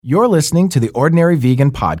You're listening to the Ordinary Vegan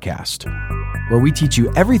Podcast, where we teach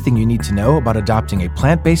you everything you need to know about adopting a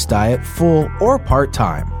plant-based diet full or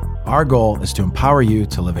part-time. Our goal is to empower you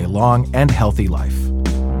to live a long and healthy life.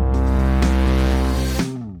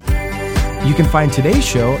 You can find today's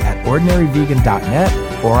show at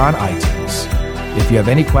ordinaryvegan.net or on iTunes. If you have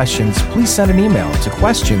any questions, please send an email to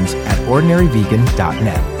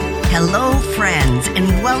questions@ordinaryvegan.net. Hello, friends, and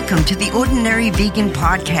welcome to the Ordinary Vegan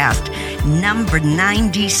Podcast, number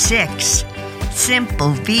 96.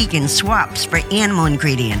 Simple vegan swaps for animal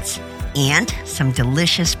ingredients and some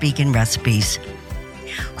delicious vegan recipes.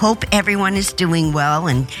 Hope everyone is doing well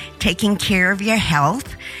and taking care of your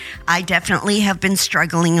health. I definitely have been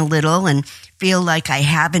struggling a little and feel like I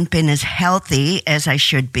haven't been as healthy as I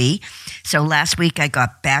should be. So last week I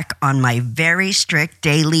got back on my very strict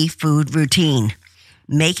daily food routine,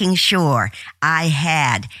 making sure I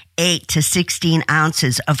had 8 to 16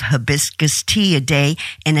 ounces of hibiscus tea a day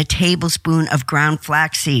and a tablespoon of ground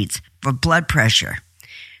flax seeds for blood pressure,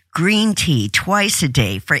 green tea twice a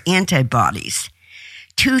day for antibodies,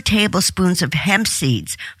 2 tablespoons of hemp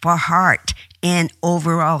seeds for heart and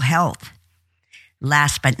overall health.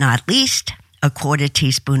 Last but not least, a 1/4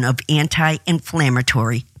 teaspoon of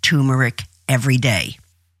anti-inflammatory turmeric every day.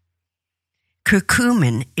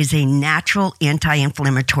 Curcumin is a natural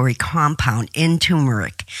anti-inflammatory compound in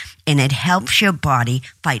turmeric, and it helps your body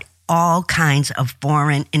fight all kinds of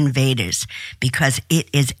foreign invaders because it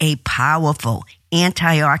is a powerful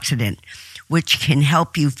antioxidant which can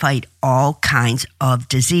help you fight all kinds of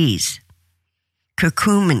disease.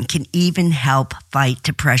 Curcumin can even help fight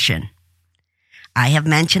depression. I have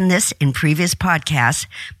mentioned this in previous podcasts,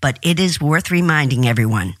 but it is worth reminding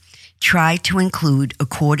everyone. Try to include a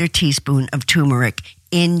 1/4 teaspoon of turmeric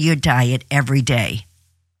in your diet every day.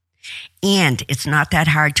 And it's not that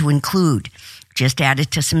hard to include. Just add it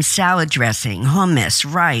to some salad dressing, hummus,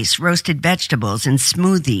 rice, roasted vegetables, and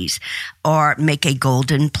smoothies. Or make a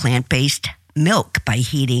golden plant-based milk by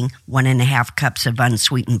heating 1.5 cups of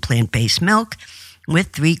unsweetened plant-based milk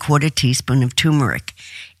with 3/4 teaspoon of turmeric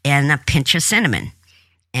and a pinch of cinnamon.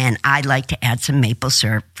 And I like to add some maple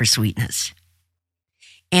syrup for sweetness.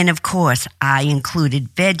 And of course, I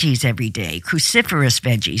included veggies every day, cruciferous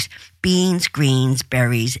veggies, beans, greens,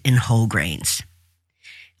 berries, and whole grains.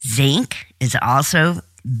 Zinc is also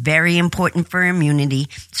very important for immunity,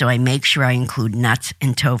 so I make sure I include nuts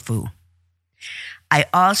and tofu. I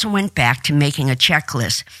also went back to making a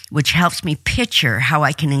checklist, which helps me picture how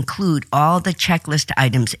I can include all the checklist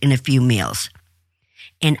items in a few meals.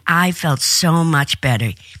 And I felt so much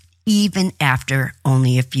better, even after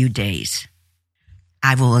only a few days.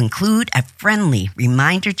 I will include a friendly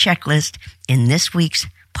reminder checklist in this week's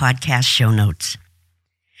podcast show notes.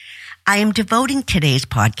 I am devoting today's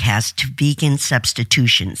podcast to vegan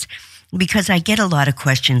substitutions because I get a lot of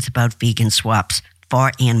questions about vegan swaps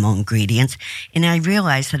for animal ingredients, and I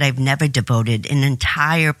realize that I've never devoted an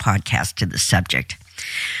entire podcast to the subject.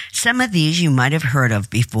 Some of these you might have heard of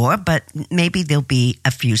before, but maybe there'll be a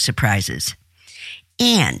few surprises.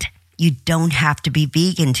 And you don't have to be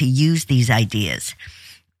vegan to use these ideas.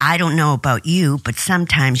 I don't know about you, but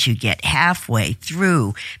sometimes you get halfway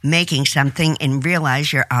through making something and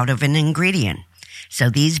realize you're out of an ingredient. So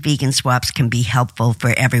these vegan swaps can be helpful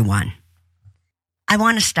for everyone. I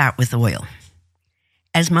want to start with oil.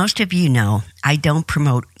 As most of you know, I don't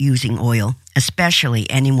promote using oil, especially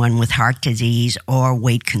anyone with heart disease or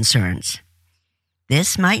weight concerns.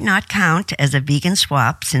 This might not count as a vegan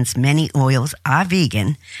swap since many oils are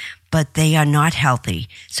vegan, but they are not healthy.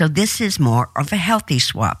 So this is more of a healthy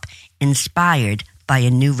swap, inspired by a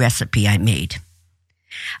new recipe I made.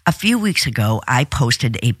 A few weeks ago, I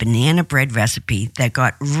posted a banana bread recipe that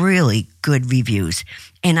got really good reviews,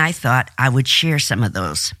 and I thought I would share some of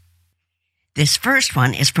those. This first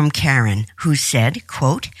one is from Karen, who said,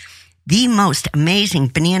 quote, "The most amazing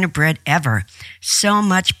banana bread ever. So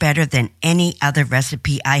much better than any other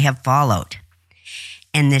recipe I have followed."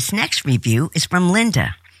 And this next review is from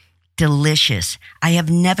Linda. "Delicious. I have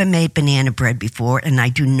never made banana bread before, and I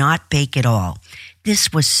do not bake at all.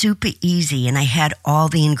 This was super easy, and I had all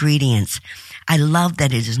the ingredients. I love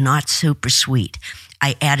that it is not super sweet.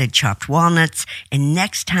 I added chopped walnuts, and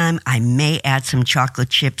next time I may add some chocolate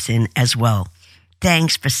chips in as well.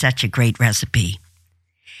 Thanks for such a great recipe."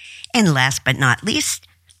 And last but not least,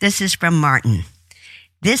 this is from Martin.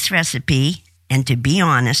 "This recipe, and to be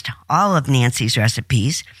honest, all of Nancy's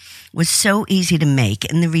recipes, was so easy to make,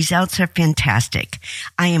 and the results are fantastic.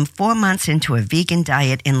 I am 4 months into a vegan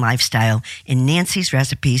diet and lifestyle, and Nancy's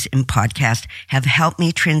recipes and podcast have helped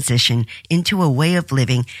me transition into a way of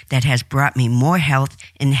living that has brought me more health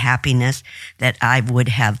and happiness that I would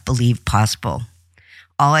have believed possible.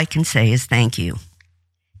 all I can say is thank you.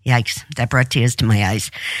 Yikes, that brought tears to my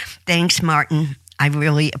eyes. Thanks, Martin. I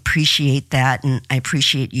really appreciate that, and I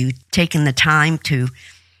appreciate you taking the time to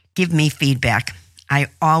give me feedback. I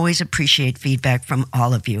always appreciate feedback from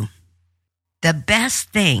all of you. The best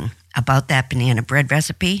thing about that banana bread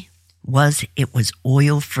recipe was it was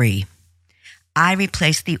oil-free. I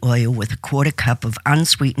replaced the oil with a 1/4 cup of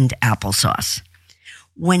unsweetened applesauce.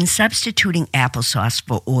 When substituting applesauce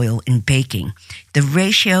for oil in baking, the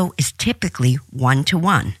ratio is typically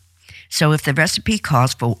 1-to-1. So if the recipe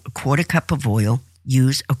calls for a 1/4 cup of oil,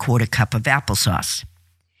 use a 1/4 cup of applesauce.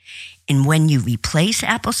 And when you replace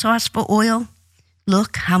applesauce for oil,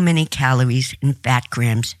 look how many calories and fat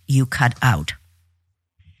grams you cut out.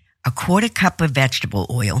 A 1/4 cup of vegetable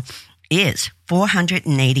oil is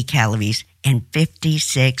 480 calories and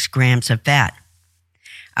 56 grams of fat.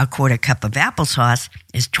 A 1/4 cup of applesauce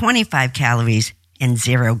is 25 calories and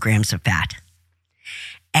 0 grams of fat.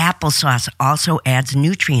 Applesauce also adds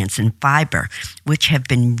nutrients and fiber, which have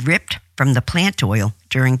been ripped from the plant oil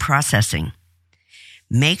during processing.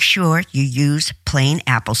 Make sure you use plain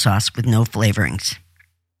applesauce with no flavorings.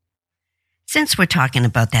 Since we're talking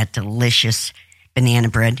about that delicious banana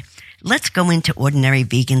bread, let's go into Ordinary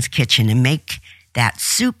Vegan's kitchen and make that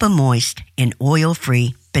super moist and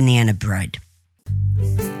oil-free banana bread.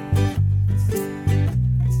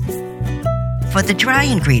 For the dry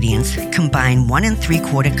ingredients, combine 1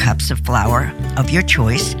 3/4 cups of flour of your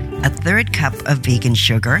choice, a 1/3 cup of vegan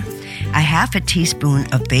sugar, a 1/2 teaspoon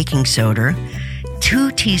of baking soda,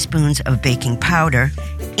 2 teaspoons of baking powder,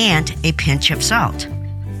 and a pinch of salt.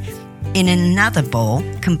 In another bowl,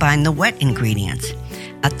 combine the wet ingredients,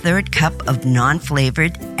 a 1/3 cup of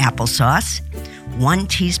non-flavored applesauce, 1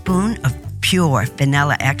 teaspoon of pure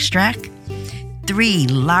vanilla extract, 3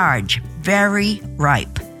 large, very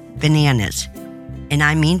ripe bananas, and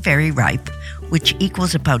I mean very ripe, which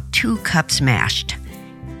equals about 2 cups mashed,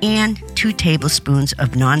 and 2 tablespoons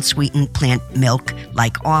of non-sweetened plant milk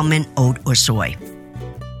like almond, oat, or soy.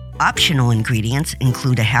 Optional ingredients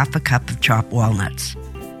include a 1/2 cup of chopped walnuts.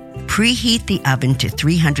 Preheat the oven to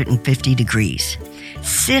 350 degrees.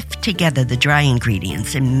 Sift together the dry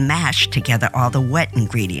ingredients and mash together all the wet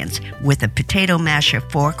ingredients with a potato masher,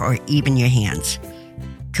 fork, or even your hands.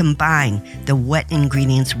 Combine the wet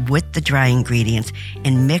ingredients with the dry ingredients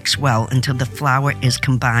and mix well until the flour is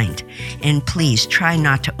combined. And please try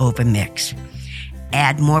not to overmix.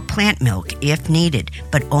 Add more plant milk if needed,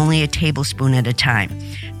 but only a tablespoon at a time.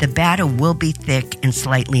 The batter will be thick and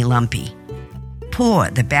slightly lumpy. Pour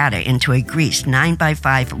the batter into a greased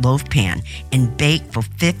 9x5 loaf pan and bake for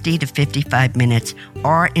 50 to 55 minutes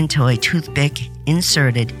or until a toothpick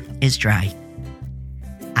inserted is dry.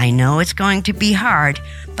 I know it's going to be hard,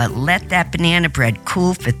 but let that banana bread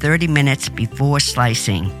cool for 30 minutes before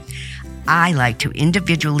slicing. I like to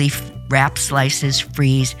individually wrap slices,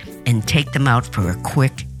 freeze, and take them out for a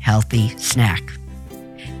quick, healthy snack.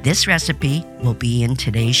 This recipe will be in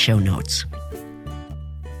today's show notes.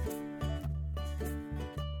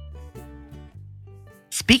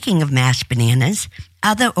 Speaking of mashed bananas,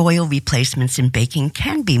 other oil replacements in baking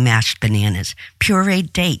can be mashed bananas,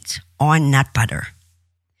 pureed dates, or nut butter.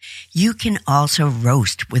 You can also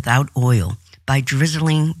roast without oil by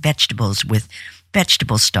drizzling vegetables with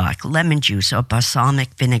vegetable stock, lemon juice, or balsamic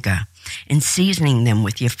vinegar, and seasoning them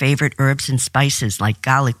with your favorite herbs and spices like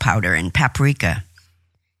garlic powder and paprika.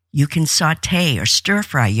 You can saute or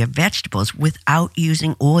stir-fry your vegetables without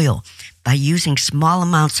using oil by using small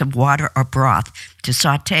amounts of water or broth to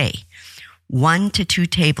saute, 1 to 2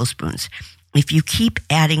 tablespoons. If you keep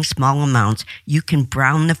adding small amounts, you can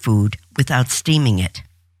brown the food without steaming it.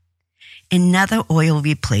 Another oil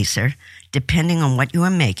replacer, depending on what you are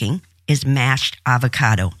making, is mashed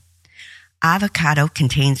avocado. Avocado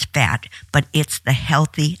contains fat, but it's the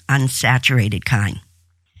healthy, unsaturated kind.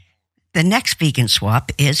 The next vegan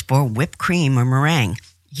swap is for whipped cream or meringue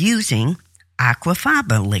using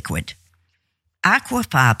aquafaba liquid.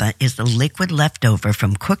 Aquafaba is the liquid left over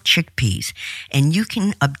from cooked chickpeas, and you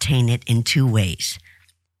can obtain it in 2 ways.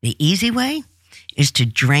 The easy way is to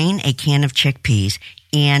drain a can of chickpeas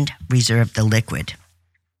and reserve the liquid.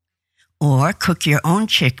 Or cook your own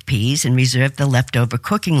chickpeas and reserve the leftover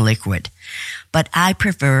cooking liquid. But I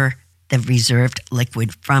prefer the reserved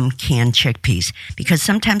liquid from canned chickpeas because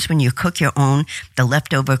sometimes when you cook your own, the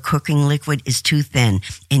leftover cooking liquid is too thin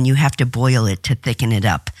and you have to boil it to thicken it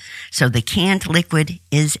up. So the canned liquid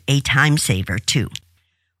is a time saver too.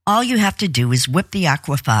 All you have to do is whip the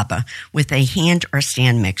aquafaba with a hand or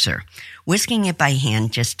stand mixer. Whisking it by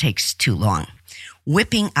hand just takes too long.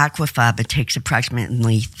 Whipping aquafaba takes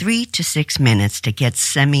approximately 3 to 6 minutes to get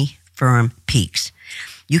semi-firm peaks.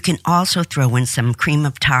 You can also throw in some cream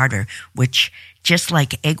of tartar, which, just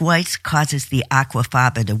like egg whites, causes the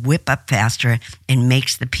aquafaba to whip up faster and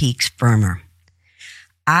makes the peaks firmer.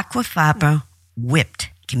 Aquafaba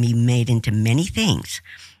whipped can be made into many things,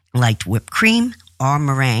 like whipped cream or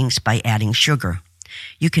meringues by adding sugar.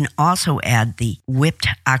 You can also add the whipped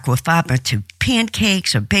aquafaba to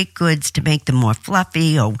pancakes or baked goods to make them more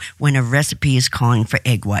fluffy, or when a recipe is calling for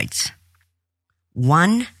egg whites.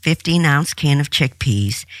 One 15-ounce can of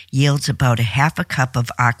chickpeas yields about a half a cup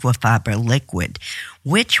of aquafaba liquid,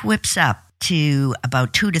 which whips up to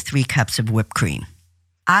about 2 to 3 cups of whipped cream.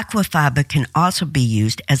 Aquafaba can also be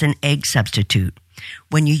used as an egg substitute.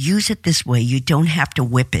 When you use it this way, you don't have to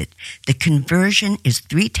whip it. The conversion is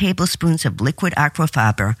 3 tablespoons of liquid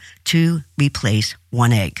aquafaba to replace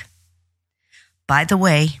 1 egg. By the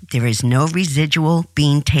way, there is no residual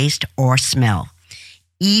bean taste or smell.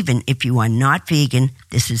 Even if you are not vegan,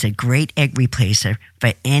 this is a great egg replacer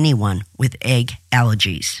for anyone with egg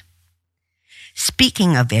allergies.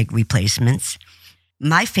 Speaking of egg replacements,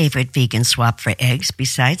 my favorite vegan swap for eggs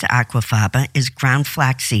besides aquafaba is ground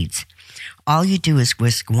flax seeds. All you do is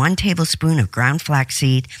whisk 1 tablespoon of ground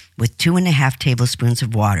flaxseed with 2.5 tablespoons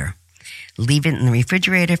of water. Leave it in the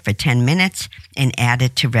refrigerator for 10 minutes and add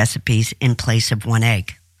it to recipes in place of 1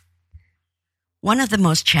 egg. One of the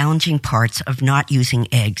most challenging parts of not using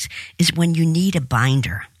eggs is when you need a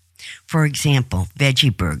binder. For example,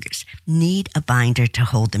 veggie burgers need a binder to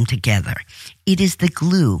hold them together. It is the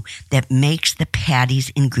glue that makes the patty's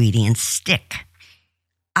ingredients stick.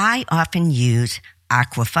 I often use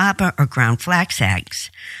aquafaba or ground flax eggs,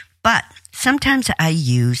 but sometimes I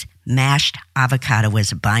use mashed avocado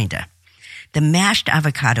as a binder. The mashed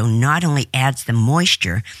avocado not only adds the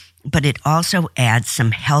moisture, but it also adds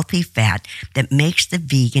some healthy fat that makes the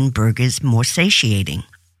vegan burgers more satiating.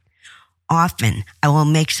 Often, I will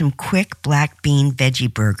make some quick black bean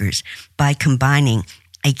veggie burgers by combining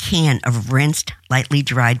a can of rinsed, lightly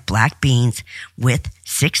dried black beans with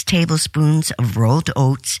 6 tablespoons of rolled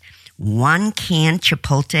oats, 1 can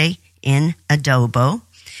chipotle in adobo,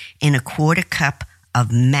 and a 1/4 cup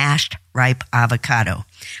of mashed ripe avocado.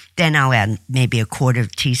 Then I'll add maybe a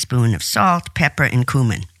 1/4 teaspoon of salt, pepper, and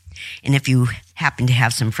cumin. And if you happen to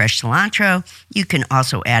have some fresh cilantro, you can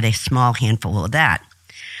also add a small handful of that.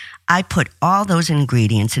 I put all those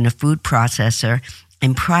ingredients in a food processor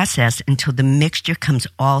and process until the mixture comes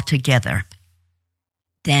all together.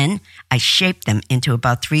 Then I shape them into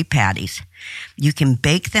about 3 patties. You can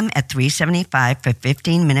bake them at 375 for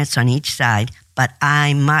 15 minutes on each side, but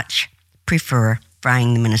I much prefer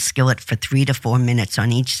frying them in a skillet for 3 to 4 minutes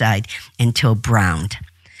on each side until browned.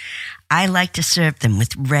 I like to serve them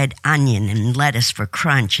with red onion and lettuce for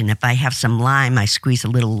crunch, and if I have some lime, I squeeze a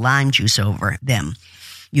little lime juice over them.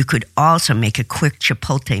 You could also make a quick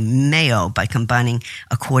chipotle mayo by combining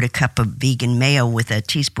a 1/4 cup of vegan mayo with a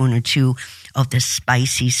teaspoon or 2 of the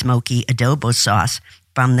spicy, smoky adobo sauce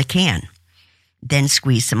from the can. Then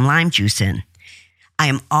squeeze some lime juice in. I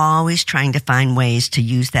am always trying to find ways to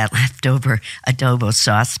use that leftover adobo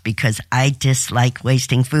sauce because I dislike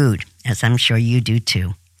wasting food, as I'm sure you do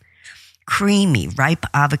too. Creamy, ripe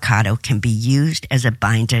avocado can be used as a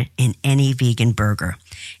binder in any vegan burger.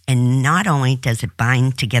 And not only does it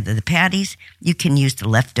bind together the patties, you can use the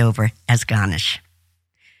leftover as garnish.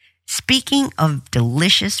 Speaking of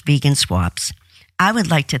delicious vegan swaps, I would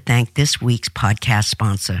like to thank this week's podcast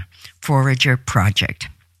sponsor, Forager Project.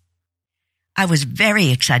 I was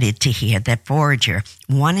very excited to hear that Forager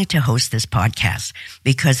wanted to host this podcast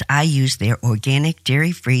because I use their organic,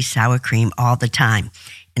 dairy-free sour cream all the time,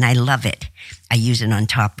 and I love it. I use it on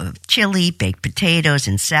top of chili, baked potatoes,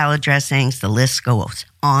 and salad dressings. The list goes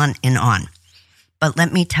on and on. But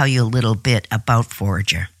let me tell you a little bit about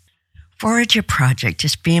Forager. Forager Project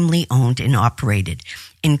is family-owned and operated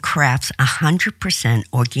and crafts 100%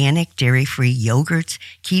 organic dairy-free yogurts,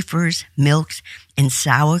 kefirs, milks, and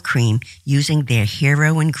sour cream using their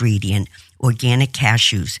hero ingredient, organic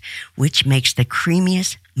cashews, which makes the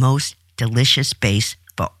creamiest, most delicious base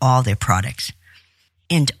for all their products.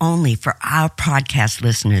 And only for our podcast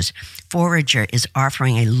listeners, Forager is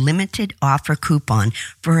offering a limited offer coupon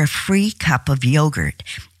for a free cup of yogurt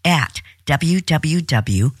at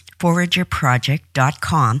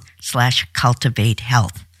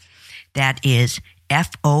www.foragerproject.com/cultivatehealth. That is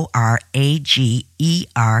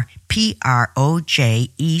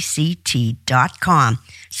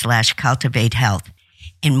FORAGERPROJECT.com/cultivatehealth.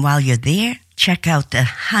 And while you're there, check out the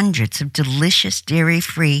hundreds of delicious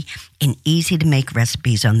dairy-free and easy-to-make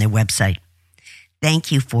recipes on their website.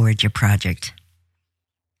 Thank you, Forager Project.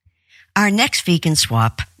 Our next vegan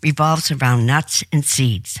swap revolves around nuts and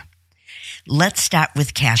seeds. Let's start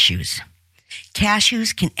with cashews.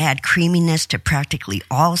 Cashews can add creaminess to practically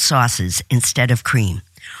all sauces instead of cream.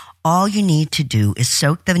 All you need to do is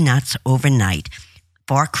soak the nuts overnight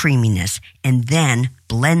for creaminess and then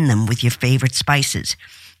blend them with your favorite spices.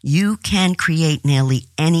 You can create nearly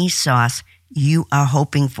any sauce you are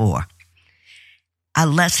hoping for. A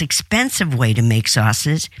less expensive way to make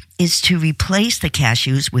sauces is to replace the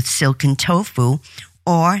cashews with silken tofu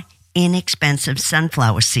or inexpensive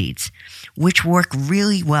sunflower seeds, which work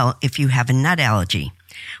really well if you have a nut allergy.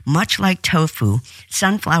 Much like tofu,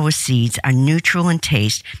 sunflower seeds are neutral in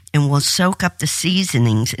taste and will soak up the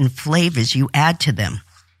seasonings and flavors you add to them.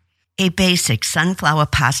 A basic sunflower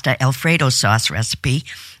pasta Alfredo sauce recipe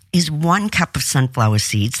is 1 cup of sunflower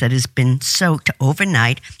seeds that has been soaked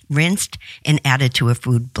overnight, rinsed, and added to a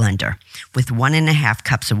food blender with 1.5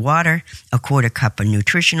 cups of water, 1/4 cup of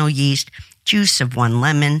nutritional yeast, juice of 1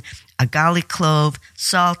 lemon, a garlic clove,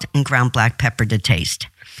 salt, and ground black pepper to taste.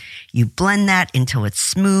 You blend that until it's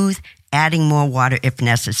smooth, adding more water if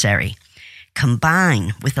necessary.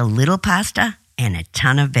 Combine with a little pasta and a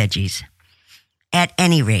ton of veggies. At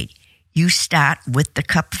any rate, you start with the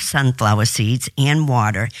cup of sunflower seeds and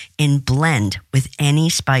water and blend with any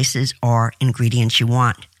spices or ingredients you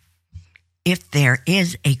want. If there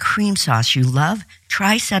is a cream sauce you love,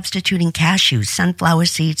 try substituting cashews, sunflower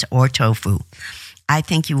seeds, or tofu. I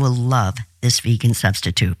think you will love this vegan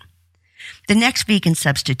substitute. The next vegan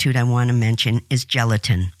substitute I want to mention is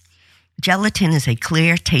gelatin. Gelatin is a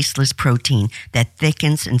clear, tasteless protein that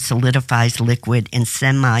thickens and solidifies liquid and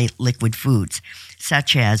semi-liquid foods,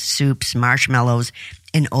 such as soups, marshmallows,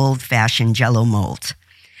 and old-fashioned Jell-O molds.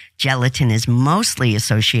 Gelatin is mostly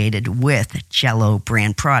associated with Jell-O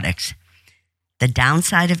brand products. The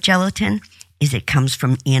downside of gelatin is it comes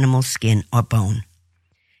from animal skin or bone.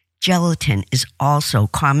 Gelatin is also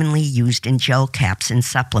commonly used in gel caps and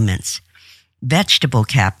supplements. Vegetable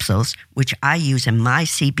capsules, which I use in my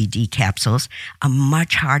CBD capsules, are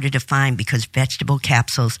much harder to find because vegetable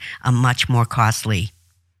capsules are much more costly.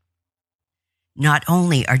 Not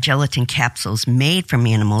only are gelatin capsules made from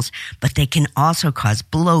animals, but they can also cause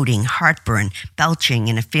bloating, heartburn, belching,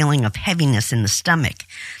 and a feeling of heaviness in the stomach.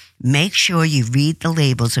 Make sure you read the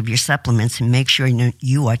labels of your supplements and make sure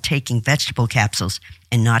you are taking vegetable capsules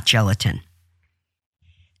and not gelatin.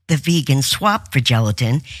 The vegan swap for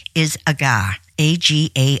gelatin is agar,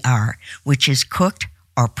 A-G-A-R, which is cooked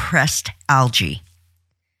or pressed algae.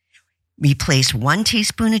 Replace 1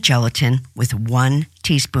 teaspoon of gelatin with 1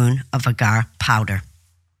 teaspoon of agar powder.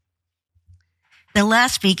 The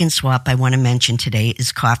last vegan swap I want to mention today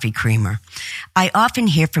is coffee creamer. I often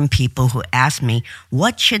hear from people who ask me,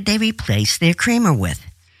 what should they replace their creamer with?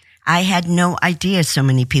 I had no idea so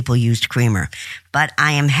many people used creamer, but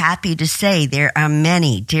I am happy to say there are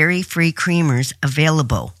many dairy-free creamers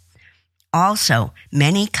available. Also,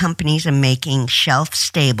 many companies are making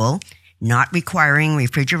shelf-stable, not requiring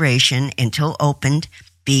refrigeration until opened,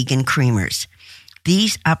 vegan creamers.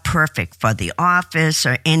 These are perfect for the office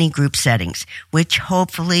or any group settings, which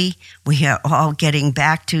hopefully we are all getting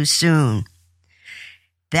back to soon.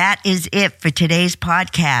 That is it for today's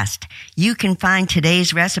podcast. You can find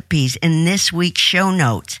today's recipes in this week's show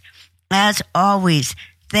notes. As always,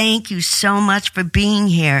 thank you so much for being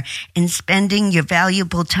here and spending your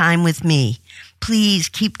valuable time with me. Please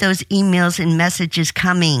keep those emails and messages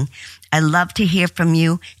coming. I love to hear from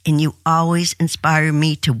you, and you always inspire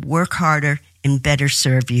me to work harder and better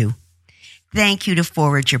serve you. Thank you to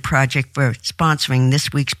Forager Project for sponsoring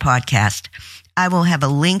this week's podcast. I will have a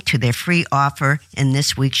link to their free offer in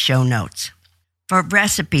this week's show notes. For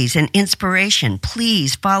recipes and inspiration,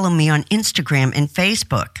 please follow me on Instagram and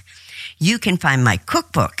Facebook. You can find my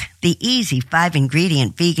cookbook, the Easy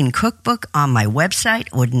 5-Ingredient Vegan Cookbook, on my website,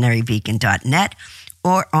 ordinaryvegan.net,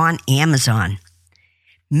 or on Amazon.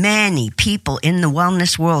 Many people in the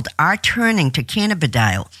wellness world are turning to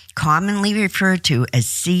cannabidiol, commonly referred to as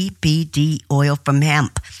CBD oil from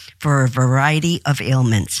hemp, for a variety of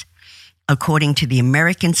ailments. According to the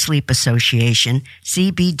American Sleep Association,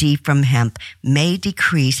 CBD from hemp may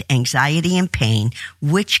decrease anxiety and pain,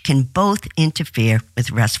 which can both interfere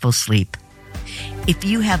with restful sleep. If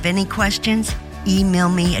you have any questions, email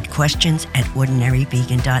me at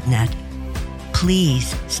questions@ordinaryvegan.net.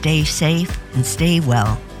 Please stay safe and stay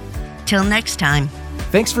well. Till next time.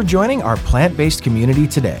 Thanks for joining our plant-based community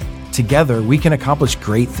today. Together, we can accomplish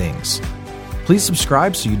great things. Please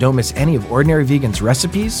subscribe so you don't miss any of Ordinary Vegan's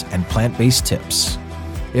recipes and plant-based tips.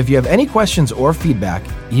 If you have any questions or feedback,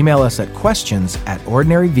 email us at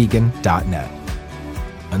questions@ordinaryvegan.net.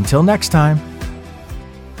 Until next time.